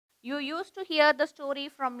You used to hear the story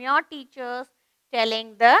from your teachers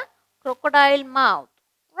telling the crocodile mouth,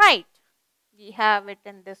 right? We have it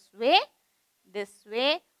in this way,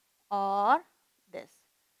 or this.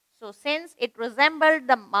 So since it resembled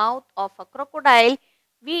the mouth of a crocodile,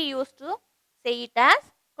 we used to say it as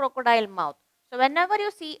crocodile mouth. So whenever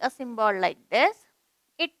you see a symbol like this,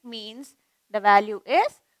 it means the value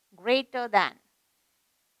is greater than.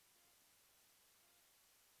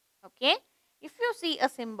 Okay. If you see a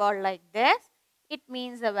symbol like this, it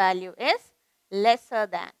means the value is lesser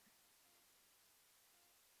than.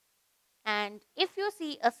 And if you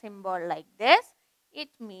see a symbol like this, it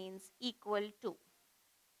means equal to.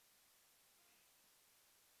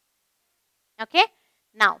 Okay.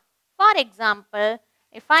 Now, for example,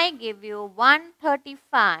 if I give you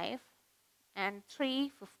 135 and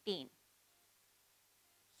 315.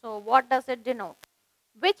 So, what does it denote?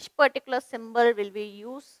 Which particular symbol will we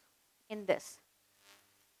use in this?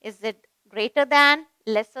 Is it greater than,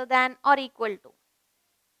 lesser than, or equal to?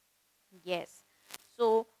 Yes.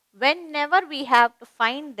 So, whenever we have to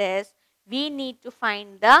find this, we need to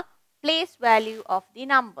find the place value of the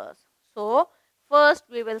numbers. So, first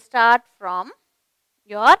we will start from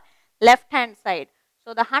your left hand side.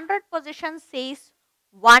 So, the 100 position says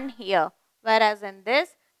 1 here, whereas in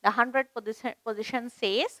this the 100 position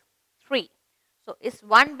says 3. So, is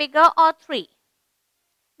 1 bigger or 3?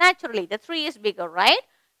 Naturally, the 3 is bigger, right?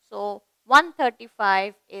 So,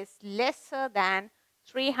 135 is lesser than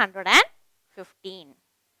 315.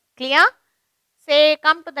 Clear? Say,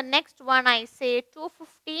 come to the next one. I say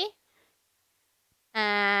 250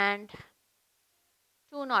 and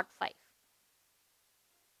 205.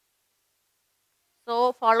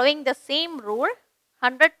 So, following the same rule,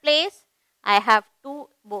 100 place, I have 2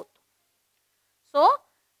 both. So,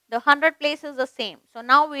 the 100 place is the same. So,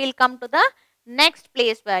 now we will come to the next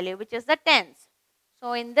place value, which is the tens.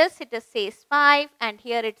 So, in this it says 5 and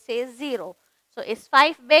here it says 0. So, is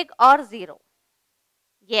 5 big or 0?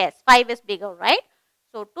 Yes, 5 is bigger, right?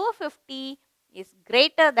 So, 250 is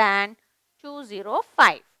greater than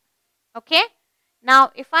 205. Okay.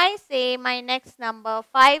 Now, if I say my next number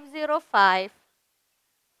 505,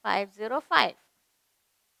 505.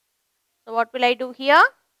 So, what will I do here?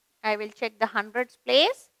 I will check the hundreds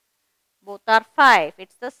place. Both are 5.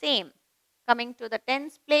 It's the same. Coming to the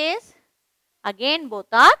tens place, again both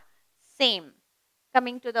are same.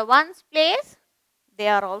 Coming to the ones place, they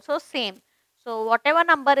are also same. So, whatever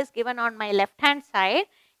number is given on my left hand side,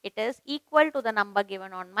 it is equal to the number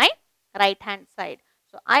given on my right hand side.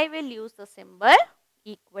 So, I will use the symbol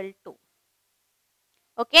equal to.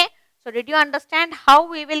 Okay. So, did you understand how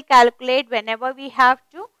we will calculate whenever we have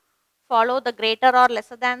to follow the greater or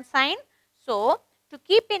lesser than sign? So, to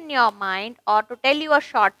keep in your mind or to tell you a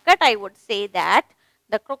shortcut, I would say that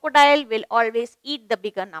the crocodile will always eat the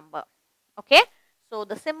bigger number. Okay. So,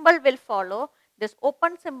 the symbol will follow, this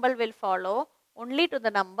open symbol will follow only to the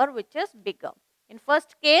number which is bigger. In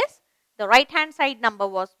first case, the right hand side number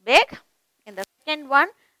was big. In the second one,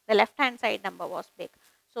 the left hand side number was big.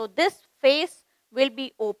 So, this face will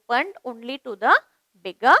be opened only to the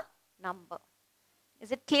bigger number.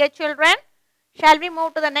 Is it clear, children? Shall we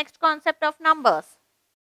move to the next concept of numbers?